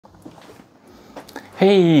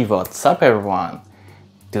Hey, what's up everyone?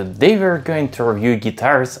 Today we're going to review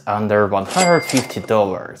guitars under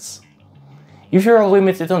 $150. If you're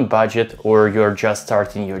limited on budget or you're just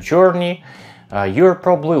starting your journey, you're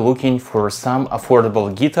probably looking for some affordable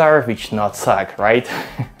guitar which not suck, right?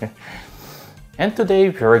 And today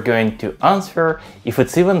we're going to answer if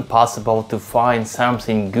it's even possible to find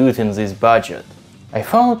something good in this budget. I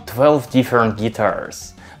found 12 different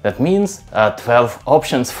guitars. That means 12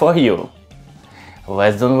 options for you.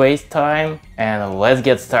 Let's don't waste time and let's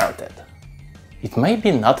get started. It may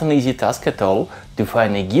be not an easy task at all to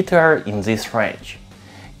find a guitar in this range,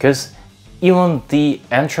 because even the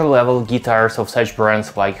entry-level guitars of such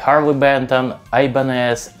brands like Harley Benton,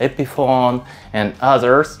 Ibanez, Epiphone and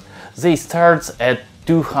others, they start at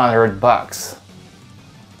 $200.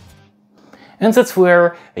 And that's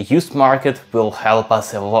where a used market will help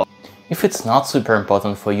us a lot. If it's not super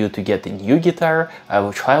important for you to get a new guitar, I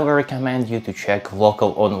would highly recommend you to check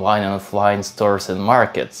local online and offline stores and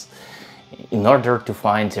markets in order to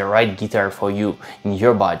find the right guitar for you in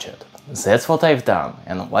your budget. That's what I've done,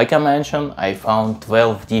 and like I mentioned, I found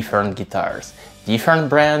 12 different guitars, different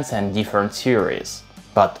brands and different series,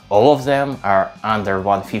 but all of them are under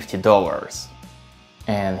 $150.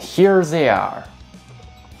 And here they are.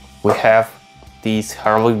 We have this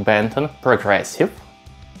Harley Benton Progressive,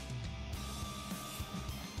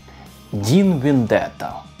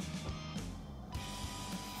 Vendetta,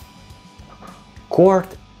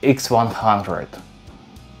 Cort X100,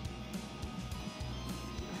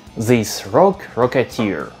 this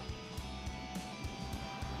Rocketeer,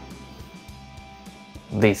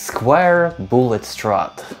 this Squier Bullet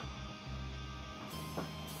Strat,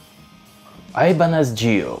 Ibanez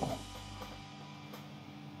GIO,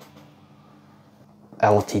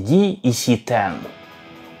 LTD EC-10,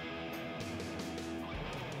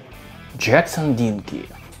 Dinky,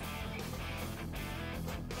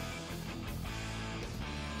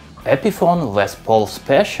 Epiphone Les Paul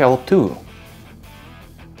Special 2,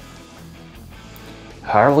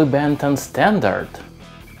 Harley Benton Standard,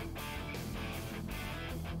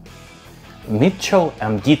 Mitchell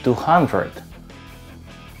MD200,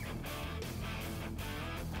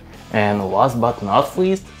 and last but not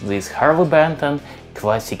least, this Harley Benton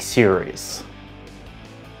Classic Series.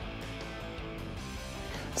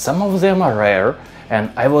 Some of them are rare, and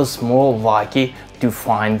I was more lucky to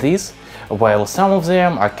find these, while some of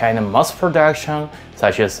them are kind of mass production,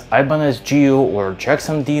 such as Ibanez GIO or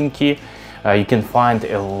Dinky. You can find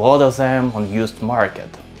a lot of them on used market.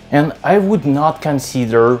 And I would not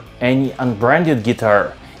consider any unbranded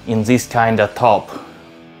guitar in this kind of top.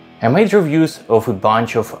 I made reviews of a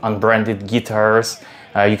bunch of unbranded guitars.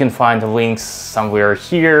 You can find the links somewhere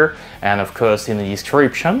here and of course in the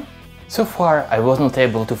description. So far, I wasn't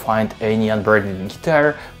able to find any unbranded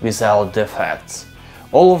guitar without defects.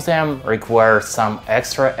 All of them require some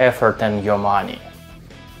extra effort and your money.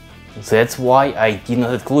 That's why I did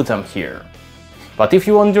not include them here. But if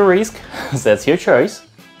you want to risk, that's your choice.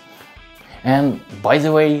 And by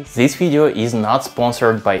the way, this video is not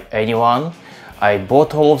sponsored by anyone. I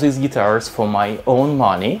bought all of these guitars for my own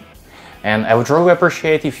money. And I would really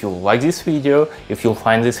appreciate if you like this video, if you'll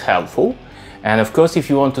find this helpful. And of course, if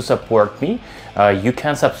you want to support me, you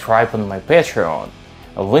can subscribe on my Patreon,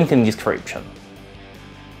 a link in description.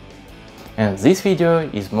 And this video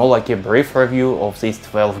is more like a brief review of these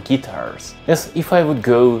 12 guitars, as if I would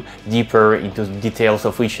go deeper into the details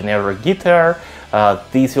of each and every guitar,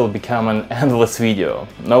 this will become an endless video.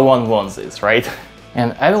 No one wants this, right?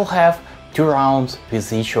 And I will have 2 rounds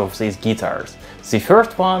with each of these guitars. The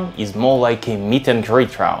first one is more like a meet and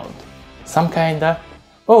greet round. Some kinda,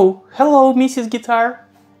 oh, hello, Mrs. Guitar.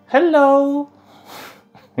 Hello.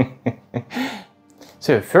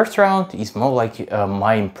 So first round is more like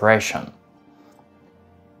my impression.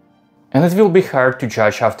 And it will be hard to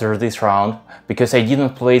judge after this round, because I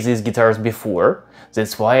didn't play these guitars before.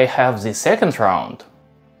 That's why I have the second round.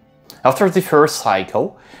 After the first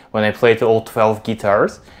cycle, when I played all 12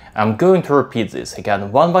 guitars, I'm going to repeat this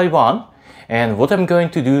again one by one. And what I'm going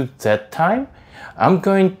to do that time, I'm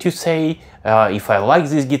going to say if I like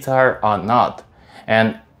this guitar or not.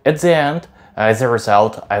 And at the end, as a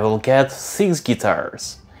result, I will get 6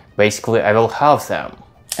 guitars. Basically, I will have them.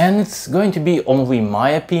 And it's going to be only my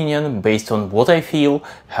opinion based on what I feel,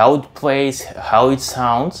 how it plays, how it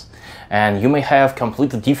sounds. And you may have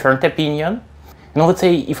completely different opinion. And let's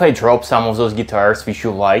say if I drop some of those guitars which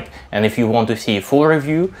you like, and if you want to see a full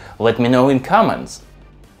review, let me know in comments.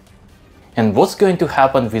 And what's going to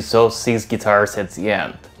happen with those 6 guitars at the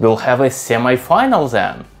end? We'll have a semi-final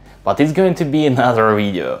then, but it's going to be another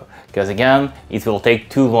video, because again, it will take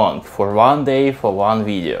too long for one day for one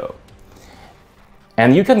video.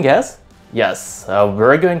 And you can guess, yes,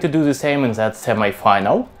 we're going to do the same in that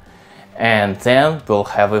semi-final, and then we'll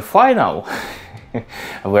have a final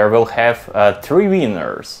where we'll have 3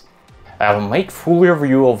 winners. I'll make full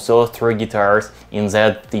review of those 3 guitars in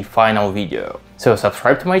the final video. So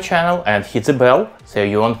subscribe to my channel and hit the bell so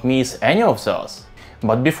you won't miss any of those.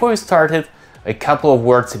 But before we started, a couple of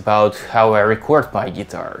words about how I record my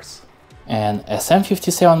guitars. An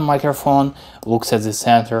SM57 microphone looks at the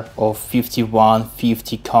center of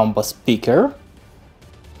 5150 combo speaker.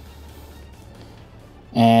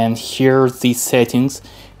 And here are the settings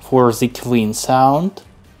for the clean sound.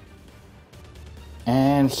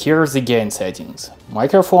 And here are the gain settings.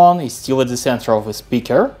 Microphone is still at the center of the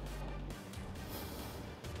speaker.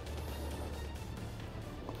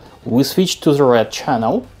 We switch to the red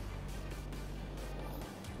channel.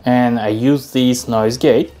 And I use this noise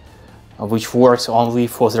gate, which works only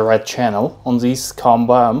for the red channel on this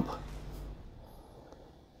combo amp.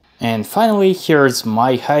 And finally, here's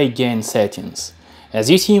my high gain settings. As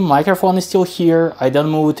you see, microphone is still here, I don't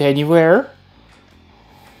move it anywhere.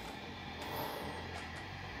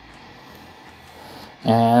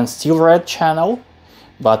 And still red channel,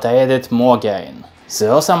 but I added more gain.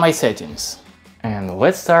 Those are my settings. And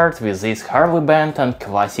let's start with this Harley Benton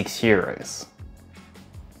Classic Series.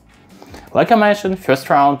 Like I mentioned, first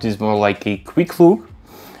round is more like a quick look,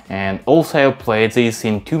 and also I played this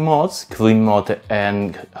in 2 modes, clean mode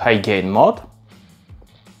and high gain mode.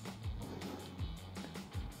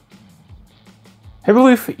 I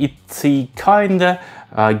believe it's a kinda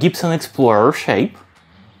Gibson Explorer shape.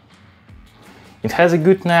 It has a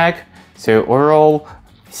good neck, so overall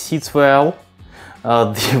sits well.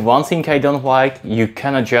 The one thing I don't like, you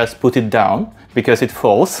cannot just put it down because it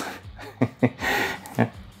falls.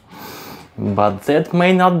 But that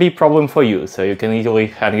may not be a problem for you, so you can easily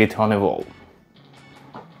hang it on a wall.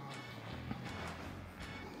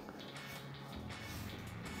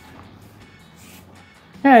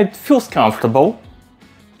 Yeah, it feels comfortable.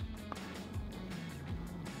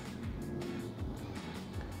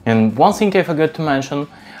 And one thing I forgot to mention,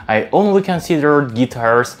 I only considered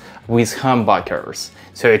guitars with humbuckers,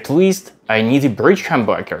 so at least I need a bridge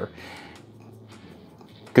humbucker.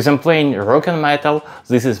 Because I'm playing rock and metal,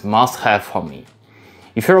 this is must-have for me.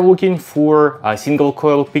 If you're looking for single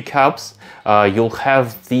coil pickups, you'll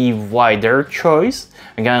have the wider choice.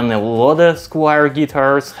 Again, a lot of Squier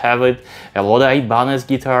guitars have it, a lot of Ibanez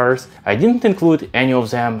guitars. I didn't include any of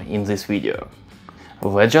them in this video.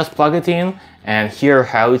 Let's just plug it in and hear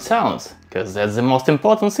how it sounds, because that's the most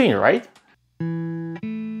important thing, right?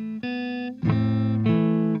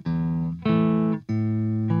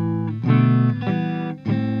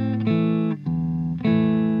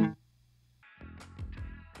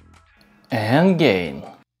 And gain.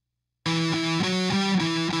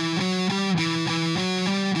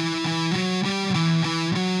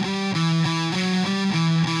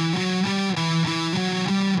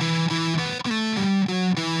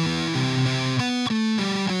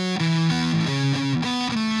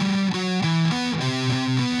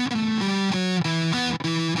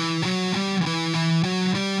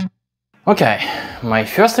 Okay, my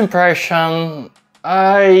first impression,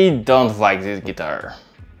 I don't like this guitar.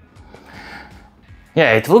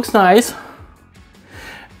 Yeah, it looks nice.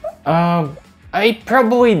 I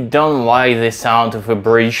probably don't like the sound of a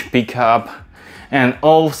bridge pickup, and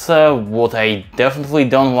also what I definitely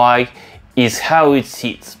don't like is how it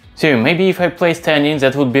sits. So maybe if I play standing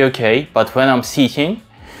that would be okay, but when I'm sitting,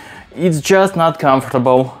 it's just not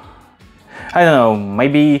comfortable. I don't know,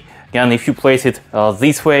 maybe again if you place it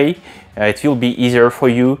this way, it will be easier for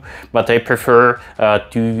you, but I prefer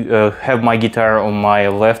to have my guitar on my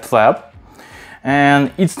left lap.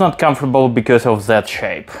 And it's not comfortable because of that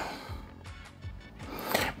shape.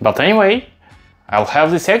 But anyway, I'll have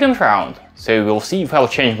the second round, so we'll see if I'll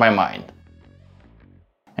change my mind.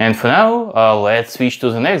 And for now, let's switch to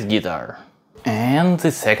the next guitar. And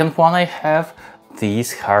the second one I have,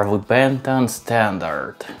 this Harley Benton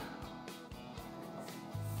Standard.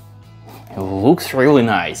 It looks really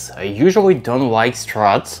nice. I usually don't like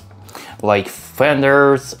Strats, like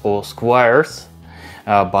Fenders or Squiers.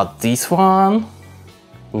 But this one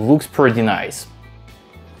looks pretty nice.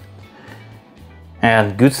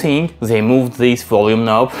 And good thing they moved this volume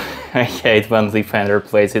knob. I hate when the Fender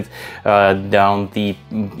plays it down the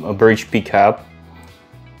bridge pickup.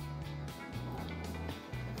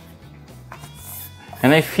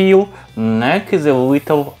 And I feel neck is a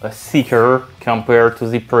little thicker compared to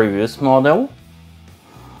the previous model.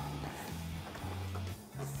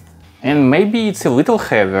 And maybe it's a little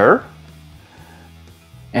heavier.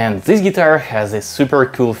 And this guitar has a super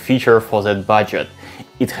cool feature for that budget.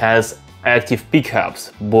 It has active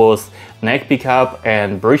pickups, both neck pickup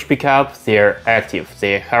and bridge pickup, they're active,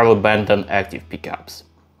 they're Harley Benton active pickups.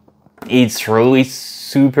 It's really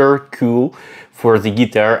super cool for the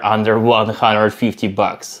guitar under 150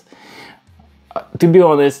 bucks. To be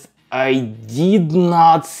honest, I did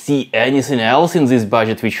not see anything else in this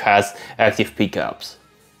budget which has active pickups.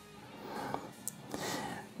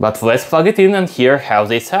 But let's plug it in and hear how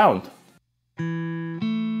they sound.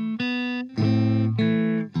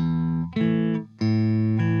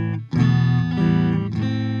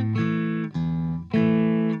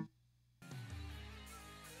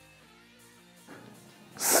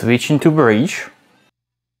 Switching to bridge.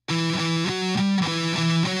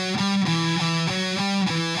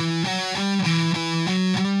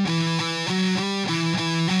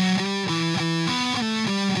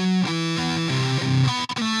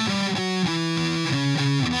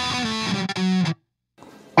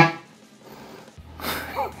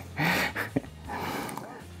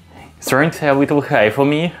 Strings a little high for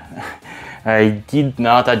me. I did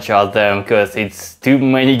not adjust them because it's too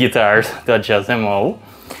many guitars to adjust them all.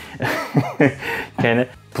 Can I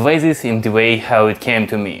play this in the way how it came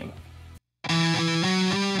to me?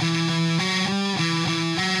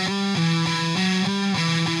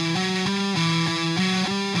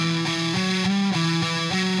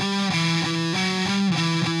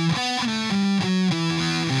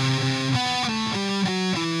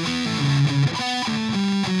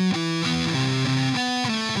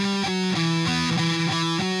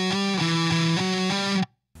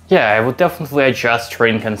 Yeah, I would definitely adjust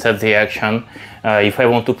string and set the action if I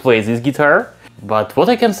want to play this guitar. But what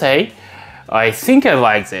I can say, I think I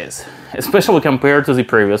like this, especially compared to the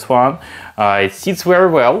previous one. It sits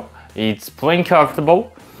very well, it's playing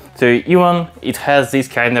comfortable, so even it has this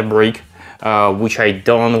kind of brick, which I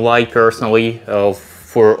don't like personally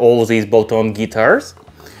for all these bolt-on guitars.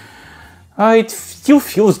 It still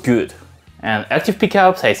feels good, and active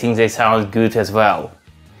pickups, I think they sound good as well.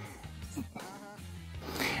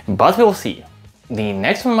 But we'll see. The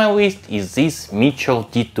next on my list is this Mitchell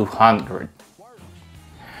D200.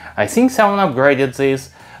 I think someone upgraded this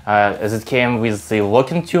as it came with the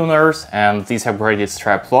locking tuners and these upgraded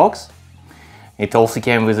strap locks. It also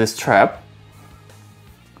came with a strap.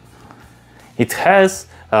 It has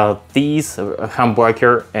these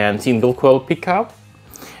humbucker and single coil pickup,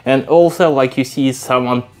 and also, like you see,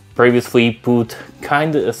 someone previously put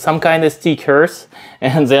some kind of stickers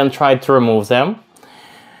and then tried to remove them.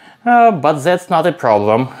 But that's not a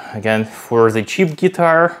problem, again, for the cheap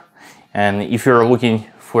guitar, and if you're looking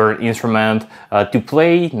for an instrument to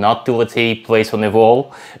play, not to, let's say, place on a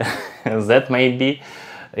wall, that may be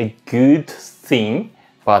a good thing,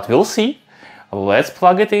 but we'll see. Let's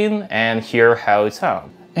plug it in and hear how it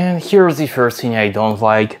sounds. And here's the first thing I don't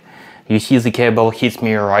like. You see the cable hits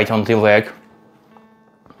me right on the leg,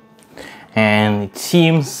 and it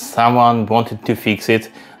seems someone wanted to fix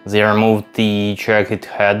it. They removed the jack it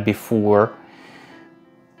had before.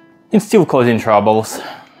 It's still causing troubles.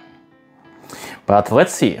 But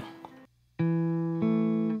let's see.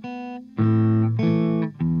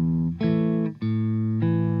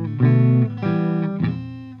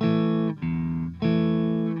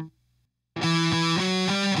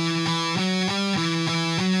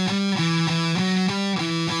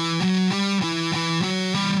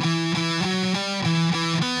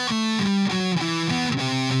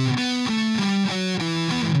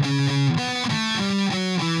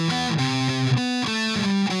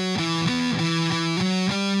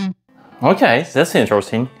 Okay, that's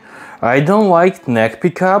interesting. I don't like neck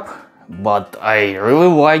pickup, but I really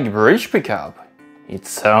like bridge pickup. It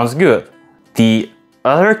sounds good. The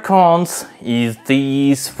other cons is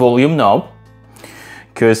this volume knob,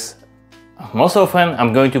 because most often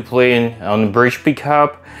I'm going to play on bridge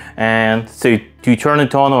pickup, and so to turn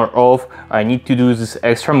it on or off I need to do this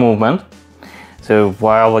extra movement. So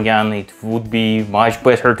while again it would be much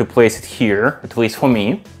better to place it here, at least for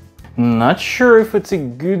me. Not sure if it's a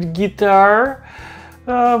good guitar.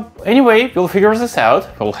 Anyway, we'll figure this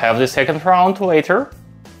out. We'll have the second round later.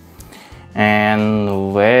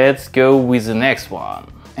 And let's go with the next one.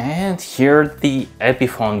 And here's the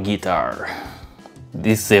Epiphone guitar.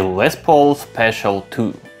 This is a Les Paul Special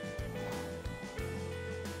 2.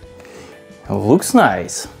 Looks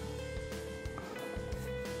nice.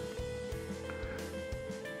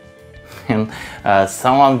 And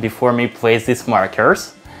someone before me placed these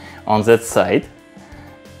markers on that side.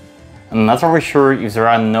 I'm not really sure if there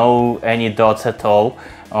are any dots at all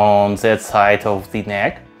on that side of the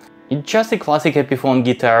neck. It's just a classic Epiphone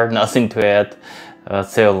guitar, nothing to add,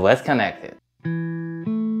 so let's connect it.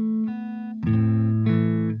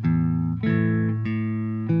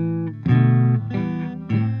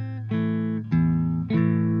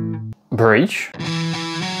 bridge.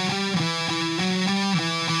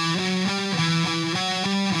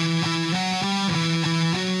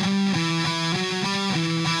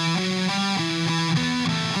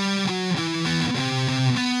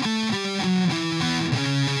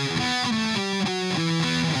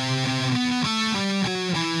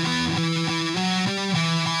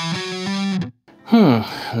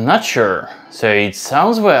 Not sure. So it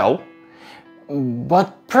sounds well,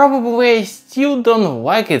 but probably I still don't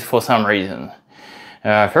like it for some reason.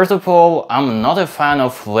 First of all, I'm not a fan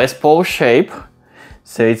of Les Paul shape,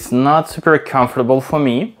 so it's not super comfortable for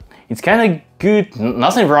me. It's kind of good,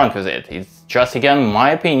 nothing wrong with it, it's just again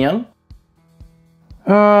my opinion.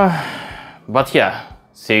 But yeah,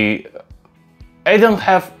 see, I don't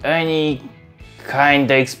have any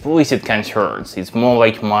kinda explicit concerns, it's more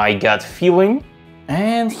like my gut feeling.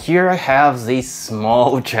 And here I have this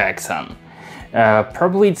small Jackson.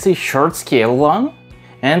 Probably it's a short scale one,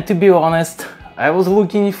 and to be honest, I was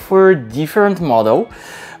looking for a different model.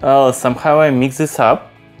 Somehow I mixed this up.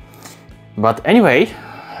 But anyway,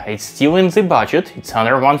 it's still in the budget, it's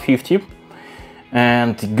under 150.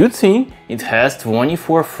 And good thing, it has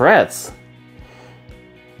 24 frets.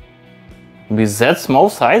 With that small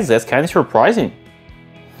size, that's kind of surprising.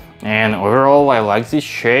 And overall, I like this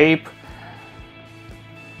shape.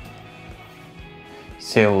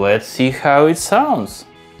 So let's see how it sounds.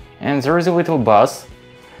 And there is a little bass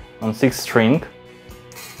on 6th string.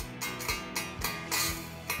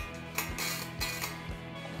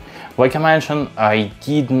 Like I mentioned, I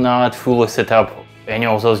did not fully set up any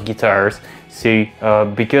of those guitars. So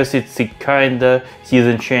because it's a kinda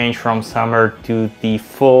season change from summer to the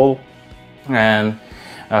fall and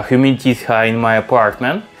humidity is high in my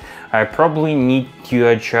apartment, I probably need to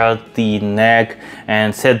adjust the neck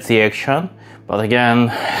and set the action. But again,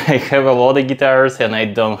 I have a lot of guitars and I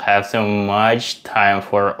don't have so much time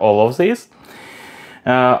for all of this.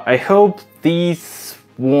 I hope this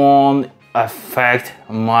won't affect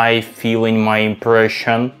my feeling, my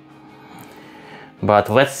impression, but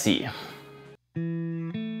let's see.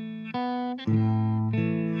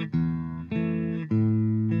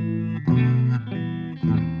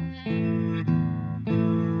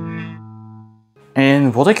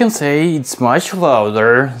 And what I can say, it's much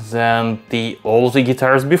louder than all the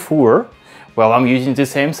guitars before. Well, I'm using the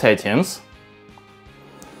same settings.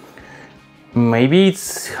 Maybe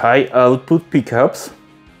it's high output pickups,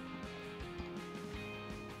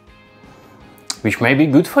 which may be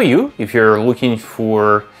good for you if you're looking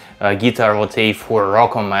for a guitar, let's say, for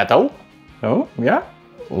rock or metal. So yeah,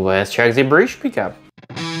 let's check the bridge pickup.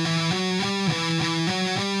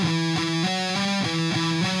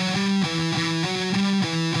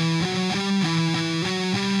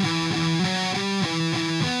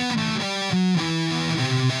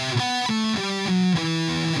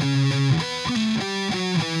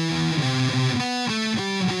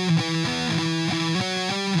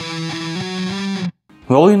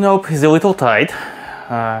 Volume knob is a little tight,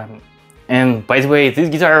 and by the way, this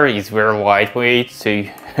guitar is very lightweight, so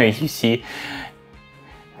you see,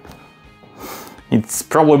 it's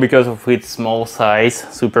probably because of its small size,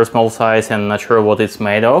 super small size, and not sure what it's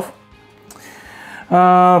made of.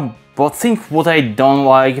 But think what I don't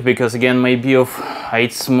like, because again, maybe of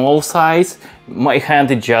its small size, my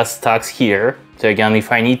hand is just stuck here. So again,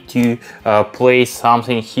 if I need to play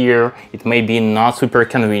something here, it may be not super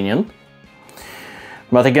convenient.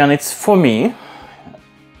 But again, it's for me.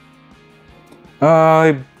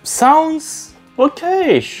 Sounds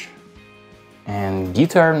okay-ish. And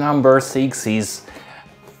guitar number 6 is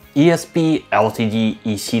ESP LTD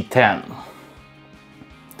EC-10.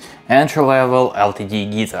 Entry-level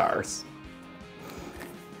LTD guitars.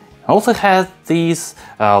 Also has this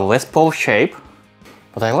Les Paul shape,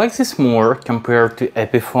 but I like this more compared to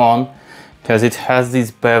Epiphone, because it has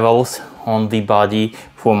these bevels on the body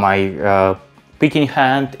for my picking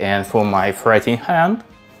hand and for my fretting hand.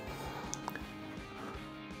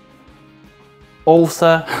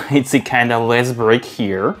 Also, it's a kind of less break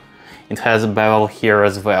here. It has a bevel here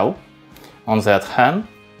as well on that hand.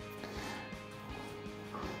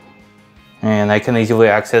 And I can easily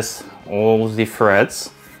access all the frets.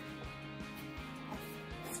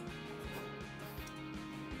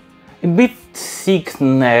 A bit thick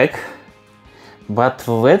neck, but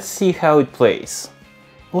let's see how it plays.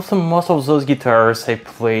 Also, most of those guitars I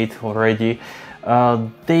played already,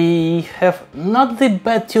 they have not the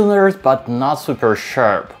bad tuners, but not super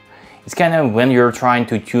sharp. It's kind of when you're trying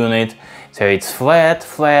to tune it, so it's flat,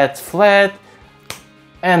 flat, flat,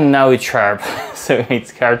 and now it's sharp, so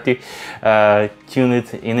it's hard to tune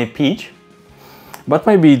it in a pitch. But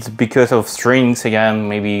maybe it's because of strings again,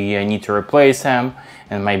 maybe I need to replace them,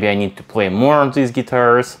 and maybe I need to play more on these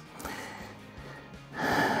guitars.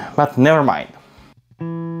 But never mind.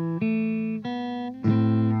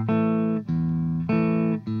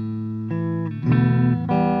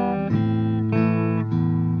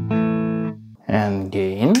 And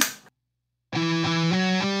gain.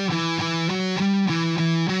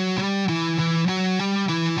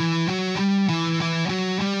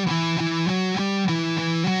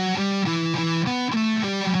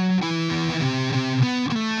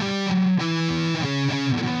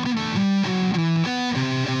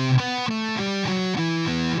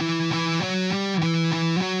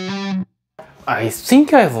 I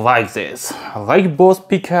think I like this. I like both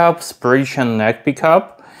pickups, bridge and neck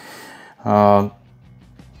pickup.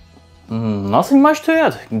 Nothing much to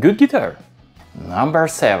add. Good guitar. Number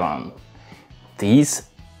 7. This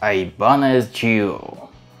Ibanez GIO.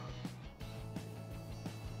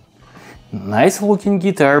 Nice looking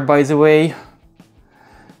guitar, by the way.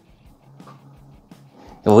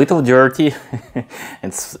 A little dirty.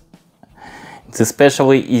 It's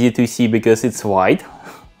especially easy to see because it's white.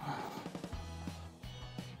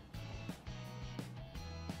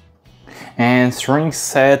 And string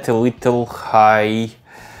set a little high,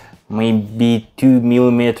 maybe 2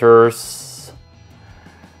 millimeters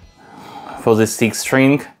for the 6th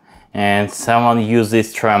string, and someone used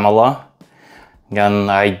this tremolo. Again,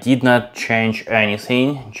 I did not change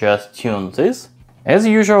anything, just tuned this. As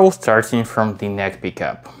usual, starting from the neck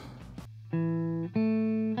pickup.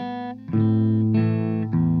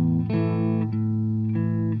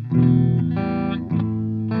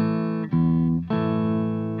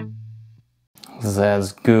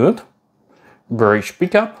 That's good. Bridge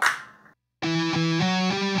pickup.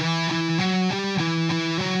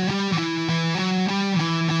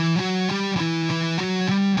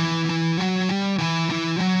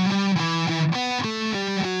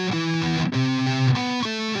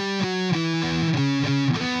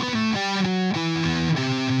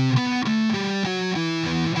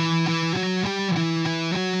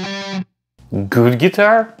 Good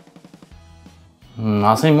guitar.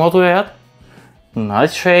 Nothing more to add.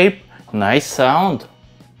 Nice shape, nice sound.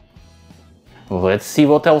 Let's see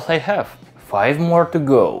what else I have. 5 more to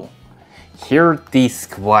go. Here the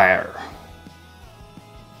Squier.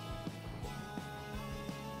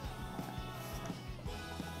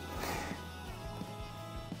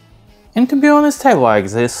 And to be honest, I like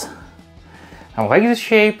this. I like the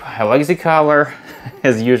shape, I like the color.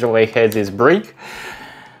 As usual, I had this brick.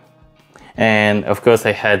 And of course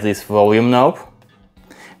I had this volume knob.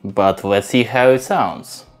 But let's see how it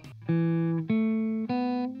sounds.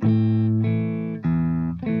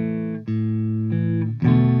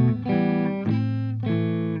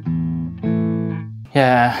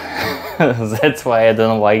 Yeah, that's why I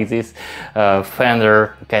don't like these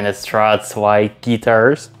Fender kind of Strats-like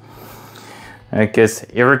guitars. Because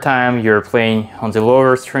every time you're playing on the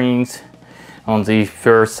lower strings, on the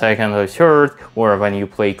first, second or third, or when you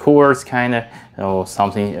play chords kind of, or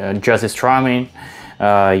something, just strumming,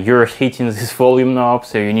 you're hitting this volume knob,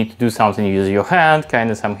 so you need to do something, use your hand, kind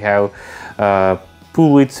of somehow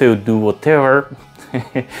pull it, so do whatever.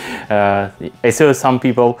 I saw some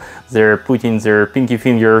people, they're putting their pinky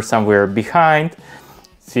finger somewhere behind.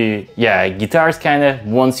 See, yeah, guitars kind of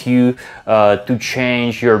wants you to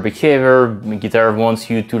change your behavior. Guitar wants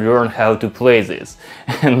you to learn how to play this.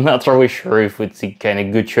 I'm not really sure if it's a kind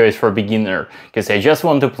of good choice for beginner, because I just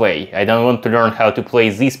want to play. I don't want to learn how to play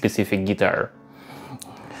this specific guitar.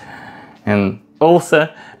 And also,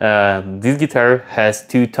 this guitar has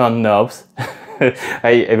 2 tone knobs.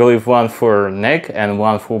 I believe one for neck and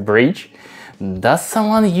one for bridge. Does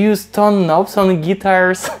someone use tone knobs on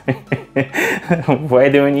guitars? Why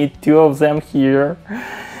do we need 2 of them here?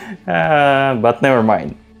 But never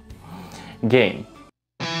mind. Gain.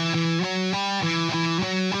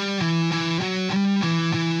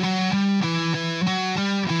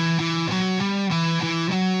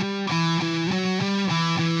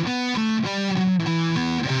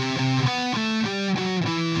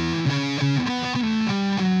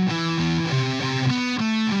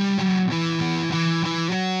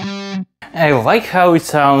 I like how it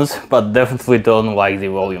sounds, but definitely don't like the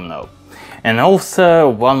volume knob. And also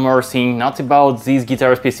one more thing, not about this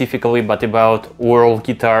guitar specifically, but about all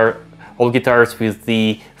guitars with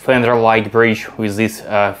the Fender-like bridge, with this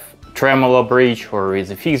tremolo bridge or with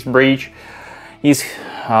a fixed bridge, is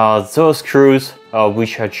those screws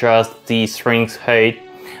which adjust the strings height,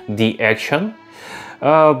 the action.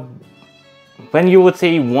 When you, let's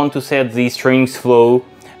say, want to set the strings low,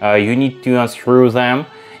 you need to unscrew them,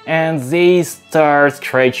 and they start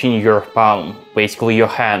scratching your palm, basically your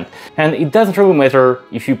hand. And it doesn't really matter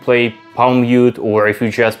if you play palm mute or if you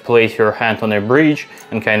just place your hand on a bridge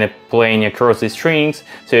and kind of playing across the strings,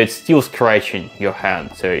 so it's still scratching your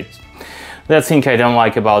hand. So it's that thing I don't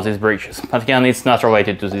like about these bridges. But again, it's not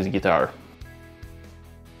related to this guitar.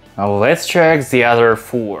 Now let's check the other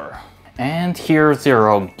 4. And here's the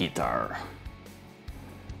rock guitar.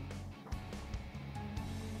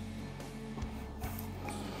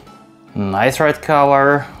 Nice red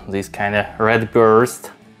color, this kind of red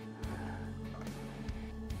burst.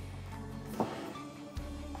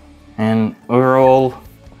 And overall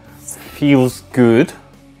feels good.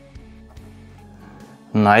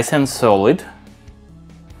 Nice and solid.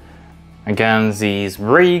 Again, this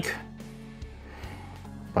brick,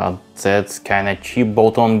 but that's kind of cheap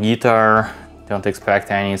bottom guitar. Don't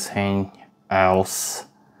expect anything else.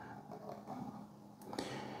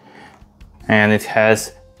 And it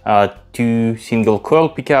has 2 single coil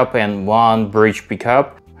pickup and 1 bridge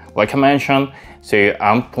pickup. Like I mentioned, so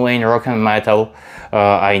I'm playing rock and metal.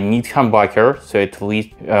 I need humbucker, so at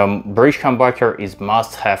least bridge humbucker is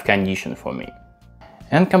must-have condition for me.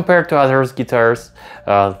 And compared to other guitars,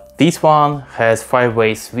 this one has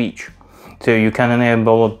 5-way switch. So you can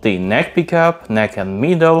enable the neck pickup, neck and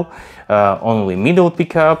middle, only middle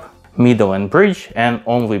pickup, middle and bridge, and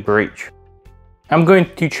only bridge. I'm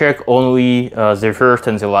going to check only the first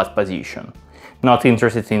and the last position. Not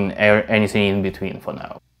interested in anything in between for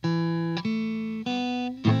now.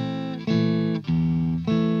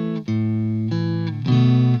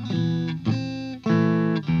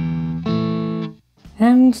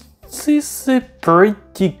 And this is a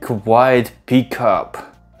pretty quiet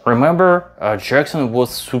pickup. Remember, Jackson was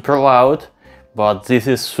super loud, but this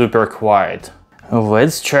is super quiet.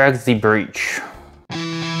 Let's check the bridge.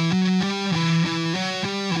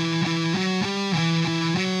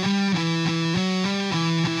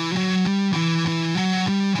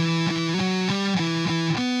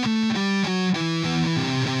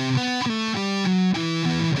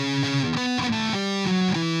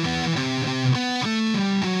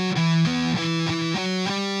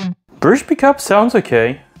 Bridge pickup sounds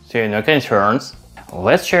okay, so no concerns.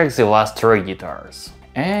 Let's check the last 3 guitars.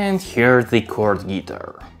 And here's the Cort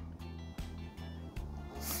guitar.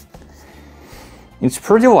 It's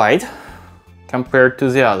pretty light compared to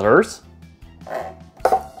the others,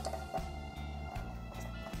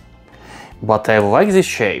 but I like this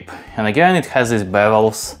shape. And again, it has these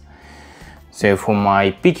bevels. So for my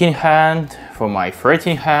picking hand, for my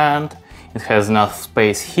fretting hand, it has enough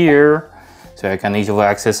space here, so I can easily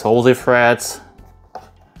access all the frets.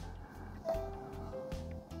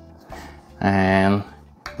 And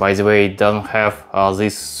by the way, it doesn't have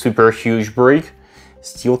this super huge brick,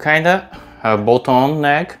 still kinda bolt-on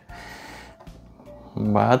neck,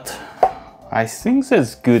 but I think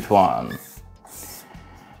that's a good one.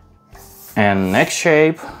 And neck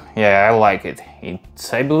shape, yeah, I like it.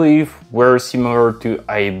 It's, I believe, very similar to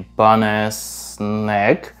Ibanez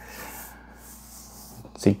neck.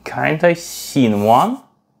 It's a kinda thin one.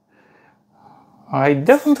 I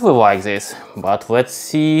definitely like this, but let's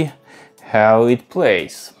see how it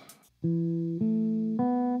plays.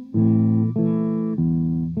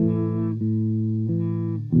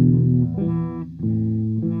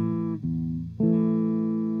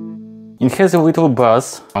 It has a little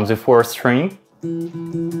buzz on the 4th string.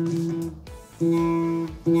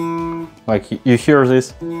 Like, you hear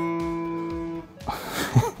this?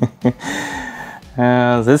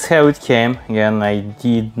 This is how it came. Again, I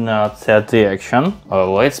did not set the action.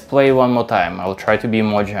 Let's play one more time. I'll try to be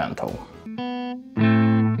more gentle.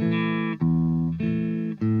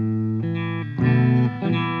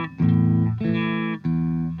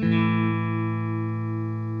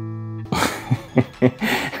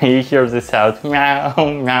 You hear the sound, meow,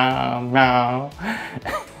 meow, meow.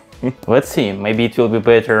 Let's see, maybe it will be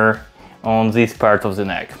better on this part of the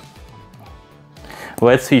neck.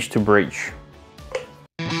 Let's switch to bridge.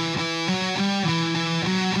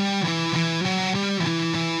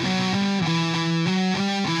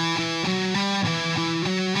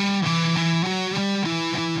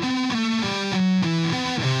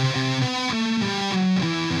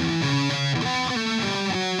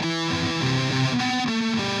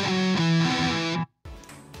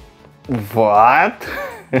 What?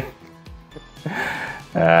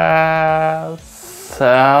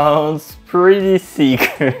 Sounds pretty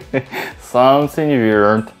sick. Something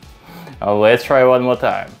weird. Let's try one more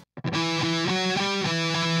time.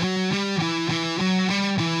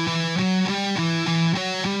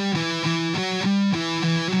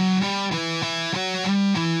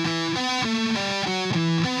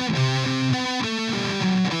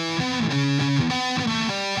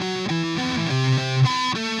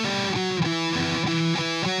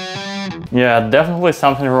 Yeah, definitely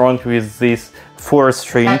something wrong with this 4th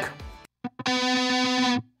string.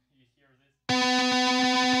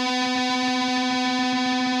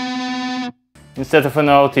 Instead of a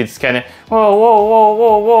note, it's kind of whoa, whoa, whoa,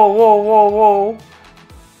 whoa, whoa, whoa, whoa, whoa.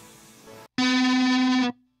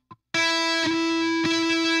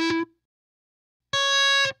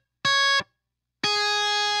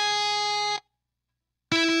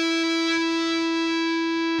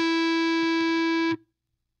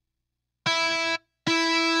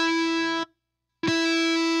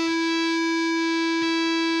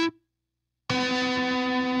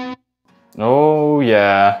 Oh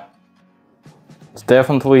yeah, there's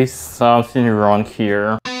definitely something wrong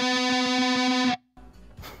here.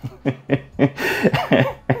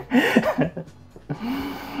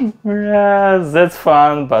 Yeah, that's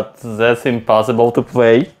fun, but that's impossible to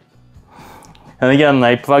play. And again,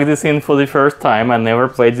 I plugged this in for the first time. I never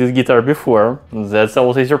played this guitar before. That's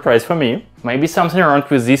also a surprise for me. Maybe something wrong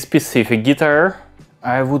with this specific guitar.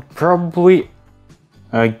 I would probably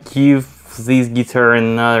give this guitar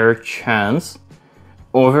another chance.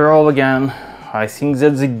 Overall, again, I think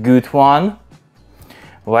that's a good one.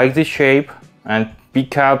 Like the shape and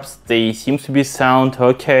pickups, they seem to be sound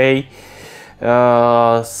okay.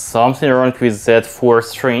 Something wrong with that 4th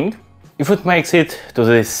string. If it makes it to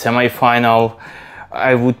the semi-final,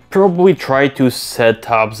 I would probably try to set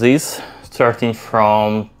up this, starting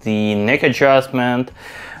from the neck adjustment,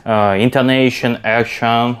 intonation,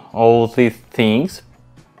 action, all these things.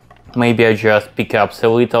 Maybe adjust pickups a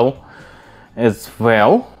little as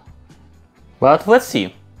well. But let's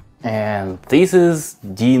see. And this is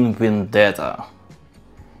Vendetta.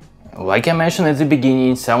 Like I mentioned at the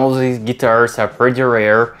beginning, some of these guitars are pretty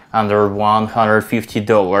rare, under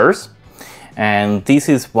 $150. And this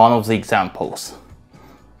is one of the examples.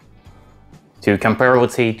 To compare,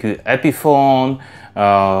 let's say, to Epiphone,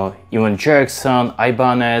 even Jackson,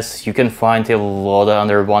 Ibanez, you can find a lot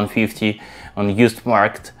under 150 on the used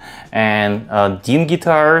market. And Din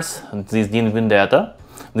guitars, this Din Vendetta,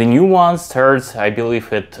 the new one starts, I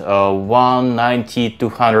believe, at 190,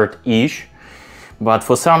 200-ish. But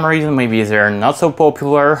for some reason, maybe they're not so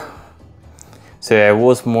popular. So I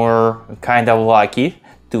was more kind of lucky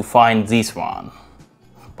to find this one.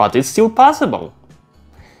 But it's still possible.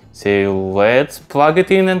 So let's plug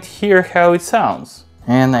it in and hear how it sounds.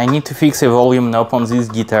 And I need to fix a volume knob on this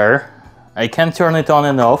guitar. I can turn it on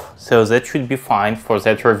and off, so that should be fine for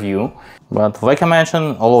that review. But like I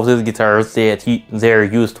mentioned, all of these guitars, they're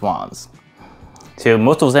used ones. So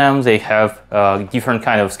most of them, they have different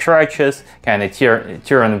kind of scratches, kind of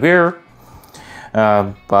tear and wear.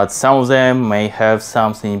 But some of them may have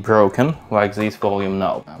something broken, like this volume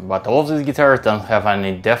knob. But all of these guitars don't have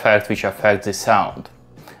any defect which affect the sound.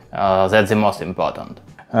 That's the most important.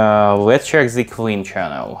 Let's check the clean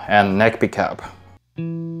channel and neck pickup.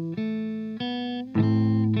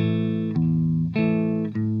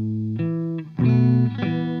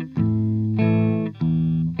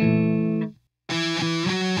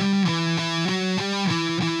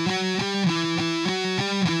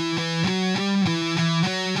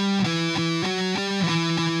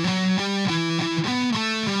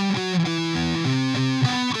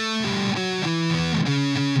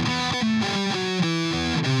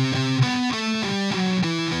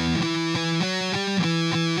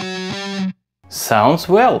 Sounds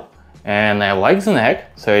well, and I like the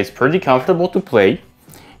neck, so it's pretty comfortable to play.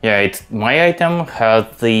 Yeah, my item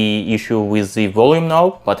had the issue with the volume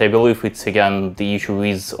knob, but I believe it's again the issue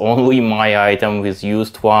with only my item with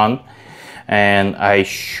used one, and I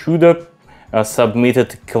should have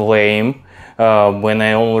submitted a claim when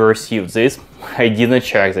I only received this. I didn't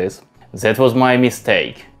check this. That was my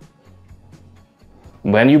mistake.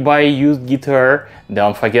 When you buy a used guitar,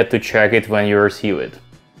 don't forget to check it when you receive it.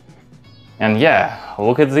 And yeah,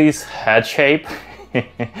 look at this head shape.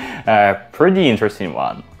 Pretty interesting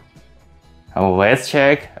one. Let's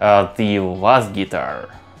check the last guitar.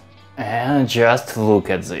 And just look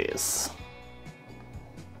at this.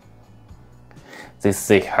 This is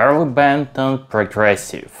the Harley Benton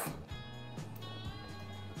Progressive.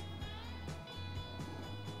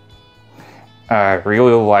 I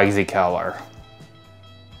really like the color.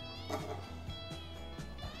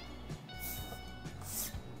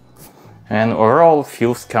 And overall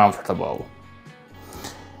feels comfortable.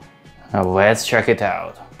 Let's check it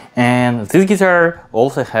out. And this guitar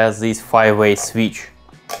also has this 5-way switch.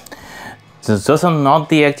 Those are not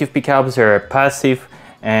the active pickups, they're passive,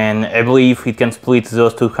 and I believe it can split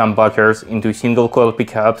those two humbuckers into single coil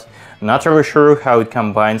pickups. Not really sure how it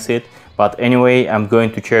combines it, but anyway, I'm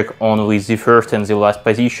going to check only the first and the last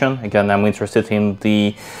position. Again, I'm interested in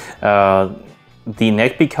the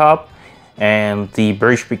neck pickup. and the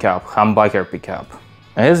bridge pickup, humbucker pickup.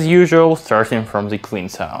 As usual, starting from the clean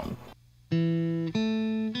sound.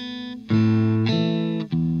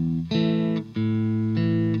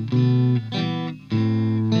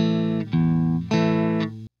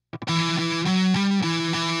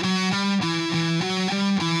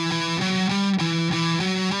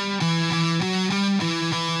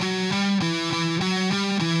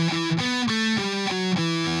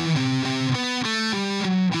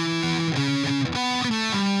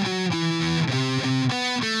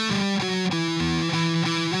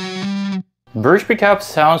 Bridge pickup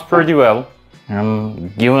sounds pretty well.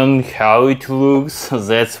 Given how it looks,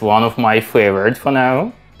 that's one of my favorites for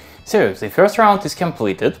now. So, the first round is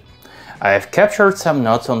completed. I've captured some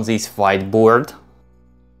notes on this whiteboard.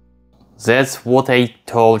 That's what I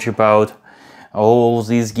told you about all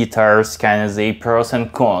these guitars, kind of the pros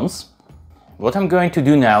and cons. What I'm going to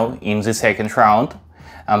do now in the second round,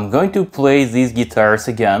 I'm going to play these guitars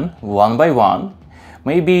again, one by one.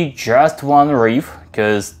 Maybe just one riff,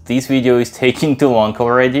 because this video is taking too long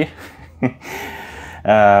already.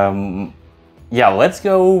 Yeah, let's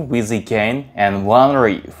go with the gain and one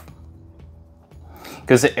riff.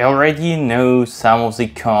 Because I already know some of the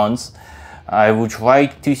cons. I would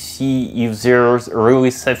like to see if there's really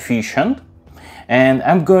sufficient. And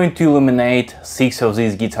I'm going to eliminate 6 of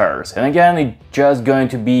these guitars. And again, it's just going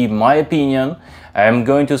to be my opinion. I'm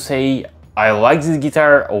going to say I like this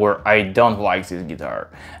guitar or I don't like this guitar.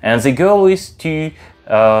 And the goal is to,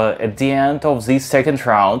 at the end of this second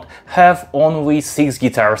round, have only 6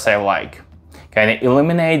 guitars I like. Kind of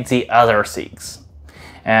eliminate the other 6.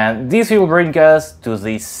 And this will bring us to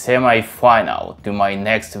the semi-final, to my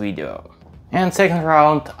next video. And second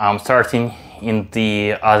round, I'm starting in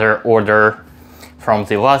the other order, from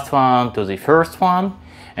the last one to the first one.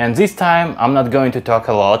 And this time, I'm not going to talk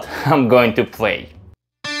a lot, I'm going to play.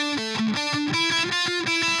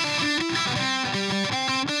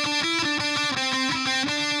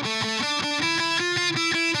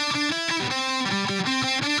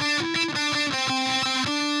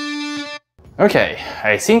 Okay,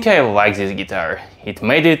 I think I like this guitar. It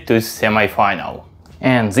made it to semi-final.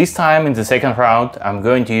 And this time in the second round I'm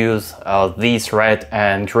going to use these red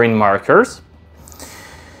and green markers.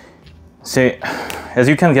 So, as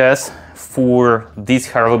you can guess, for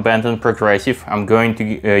this Harley Benton progressive I'm going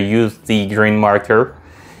to use the green marker.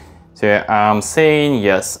 So I'm saying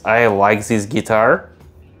yes, I like this guitar.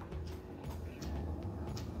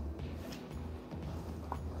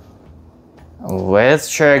 Let's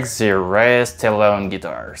check the rest alone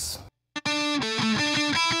guitars.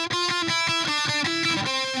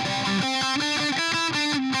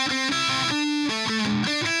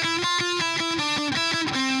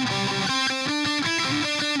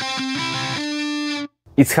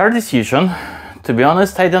 It's a hard decision. To be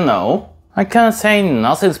honest, I don't know. I can't say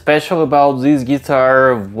nothing special about this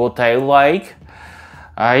guitar, what I like.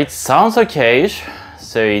 It sounds okay-ish,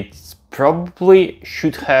 so it probably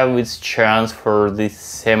should have its chance for the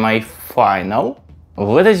semi-final.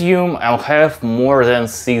 Let's assume I'll have more than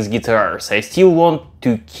 6 guitars. I still want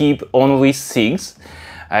to keep only 6.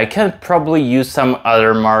 I can probably use some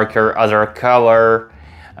other marker, other color,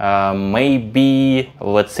 maybe,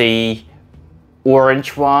 let's say,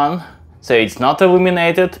 orange one. So it's not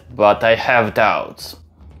eliminated, but I have doubts.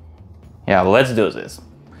 Yeah, let's do this.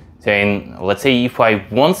 So let's say if I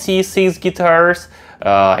won't see 6 guitars,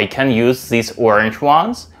 I can use these orange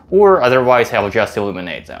ones, or otherwise I'll just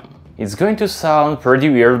eliminate them. It's going to sound pretty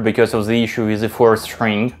weird because of the issue with the 4th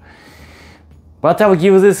string, but I'll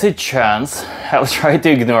give this a chance. I'll try to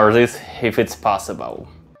ignore this if it's possible.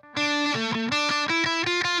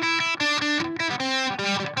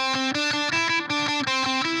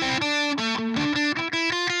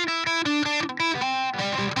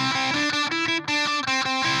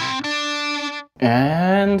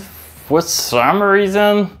 And for some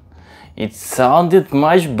reason, it sounded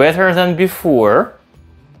much better than before.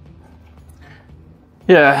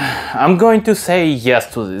 Yeah, I'm going to say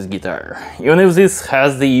yes to this guitar, even if this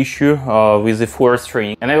has the issue with the 4th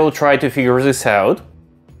string, and I will try to figure this out.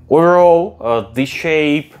 Overall, the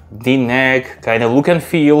shape, the neck, kind of look and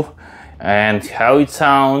feel, and how it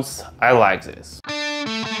sounds, I like this.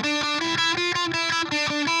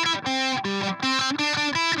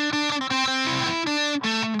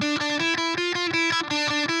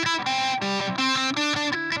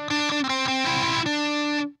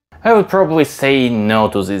 I would probably say no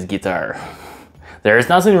to this guitar. There is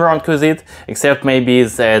nothing wrong with it, except maybe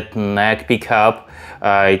that neck pickup.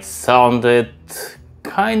 It sounded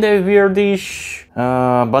kind of weirdish,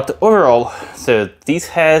 but overall, so this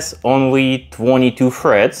has only 22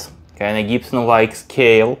 frets, kind of Gibson-like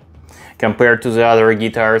scale, compared to the other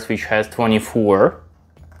guitars, which has 24.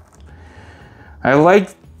 I like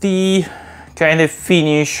the kind of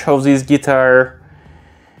finish of this guitar,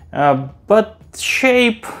 but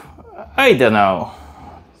shape, I don't know.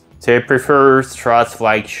 So I prefer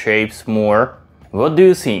Strats-like shapes more. What do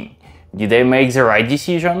you think? Did I make the right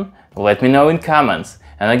decision? Let me know in comments.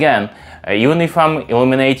 And again, even if I'm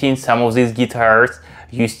eliminating some of these guitars,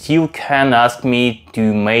 you still can ask me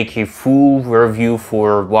to make a full review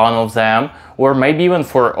for one of them, or maybe even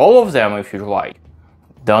for all of them if you like.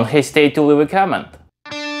 Don't hesitate to leave a comment.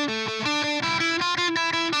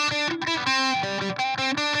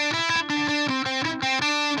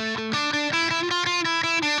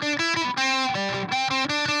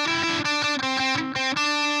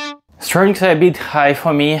 Strings are a bit high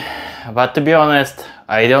for me, but to be honest,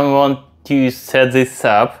 I don't want to set this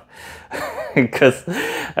up because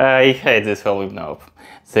I hate this volume knob.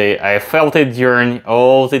 So I felt it during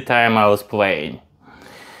all the time I was playing.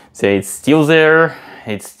 So it's still there,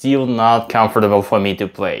 it's still not comfortable for me to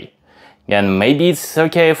play. And maybe it's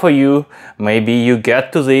okay for you, maybe you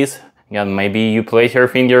get to this, and maybe you place your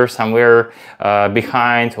finger somewhere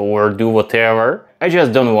behind or do whatever. I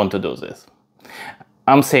just don't want to do this.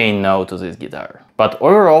 I'm saying no to this guitar. But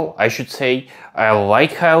overall, I should say I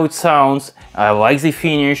like how it sounds, I like the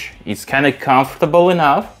finish, it's kind of comfortable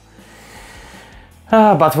enough.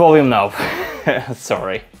 But volume knob,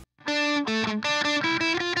 sorry.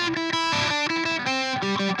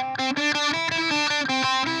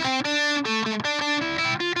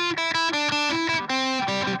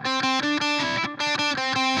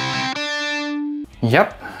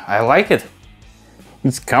 Yep, I like it.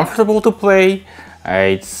 It's comfortable to play.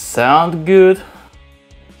 It sounds good,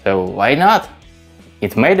 so why not?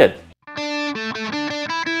 It made it.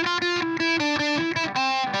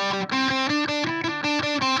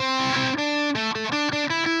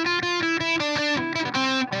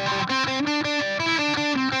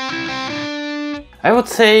 I would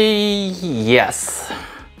say yes.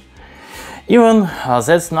 Even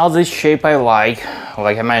that's not the shape I like.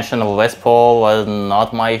 Like I mentioned, Les Paul was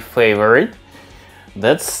not my favorite.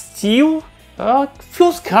 That still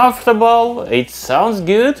feels comfortable, it sounds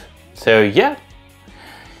good, so yeah,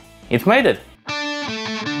 it made it.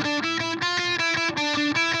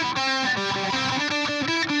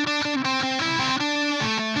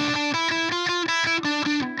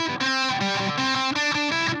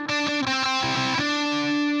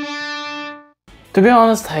 To be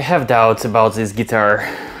honest, I have doubts about this guitar.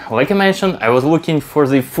 Like I mentioned, I was looking for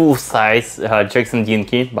the full-size Jackson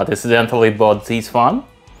Dinky, but accidentally bought this one.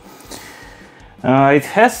 It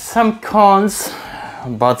has some cons,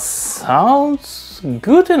 but sounds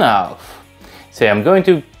good enough. So I'm going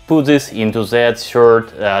to put this into that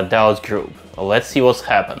short doubts group. Let's see what's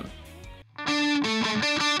happened.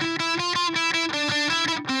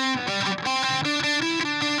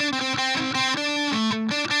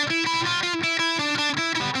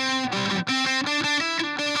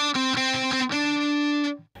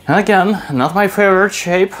 And again, not my favorite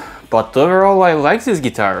shape, but overall I like this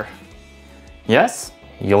guitar. Yes,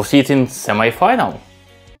 you'll see it in semi-final.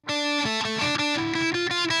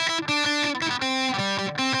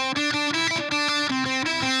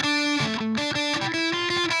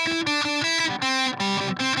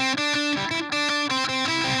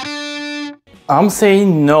 I'm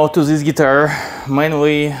saying no to this guitar,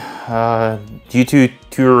 mainly due to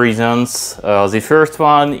two reasons. The first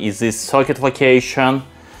one is this socket location,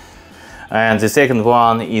 and the second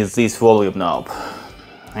one is this volume knob.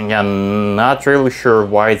 Again, not really sure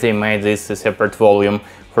why they made this a separate volume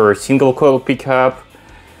for a single coil pickup,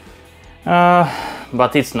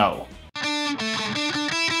 but it's no.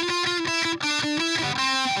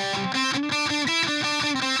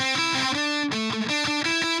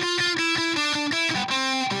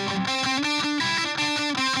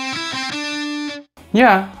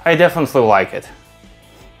 Yeah, I definitely like it.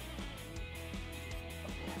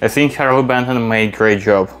 I think Harley Benton made a great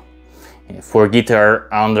job. For guitar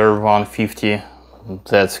under 150,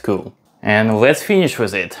 that's cool. And let's finish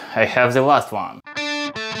with it. I have the last one.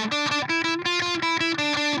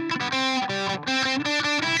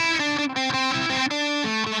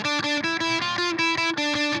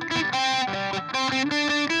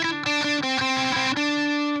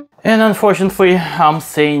 And unfortunately, I'm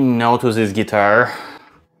saying no to this guitar.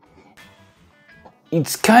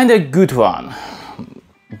 It's kinda good one.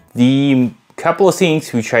 The couple of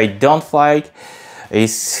things which I don't like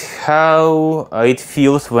is how it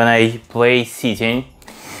feels when I play sitting.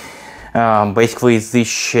 Basically it's the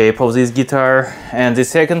shape of this guitar, and the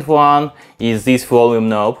second one is this volume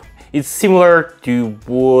knob. It's similar to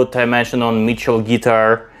what I mentioned on Mitchell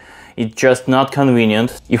guitar. it's just not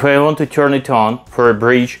convenient. If I want to turn it on for a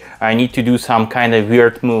bridge, I need to do some kind of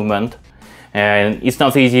weird movement, and it's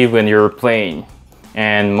not easy when you're playing.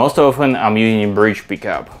 And most often I'm using bridge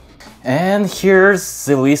pickup. And here's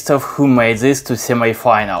the list of who made this to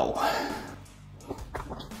semi-final.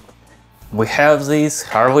 We have this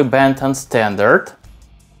Harley Benton Standard,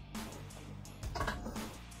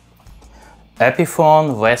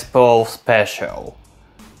 Epiphone Les Paul Special,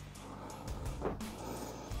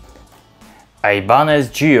 Ibanez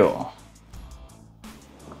GIO,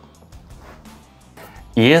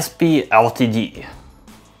 ESP LTD,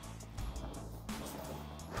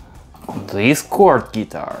 this Cort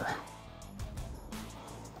guitar,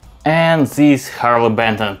 and this Harley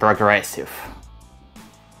Benton Progressive.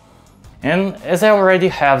 And as I already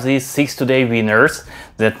have these 6 today winners,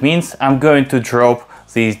 that means I'm going to drop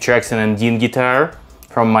this Jackson and Dean guitar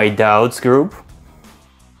from my doubts group.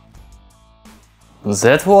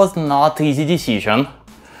 That was not easy decision.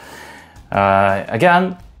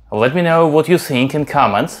 Again, let me know what you think in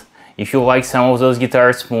comments. If you like some of those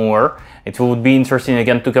guitars more, it would be interesting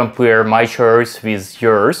again to compare my choice with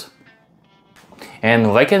yours.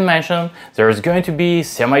 And like I mentioned, there's going to be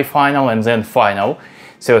semi-final and then final.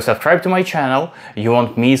 So subscribe to my channel, you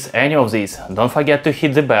won't miss any of these. Don't forget to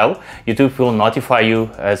hit the bell, YouTube will notify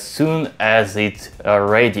you as soon as it's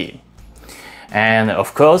ready. And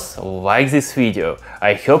of course, like this video.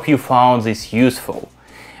 I hope you found this useful.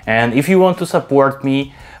 And if you want to support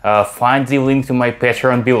me, find the link to my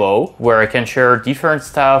Patreon below, where I can share different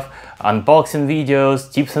stuff, unboxing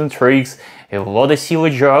videos, tips and tricks, a lot of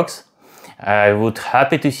silly jokes. I would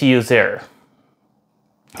happy to see you there.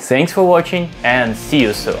 Thanks for watching and see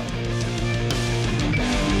you soon.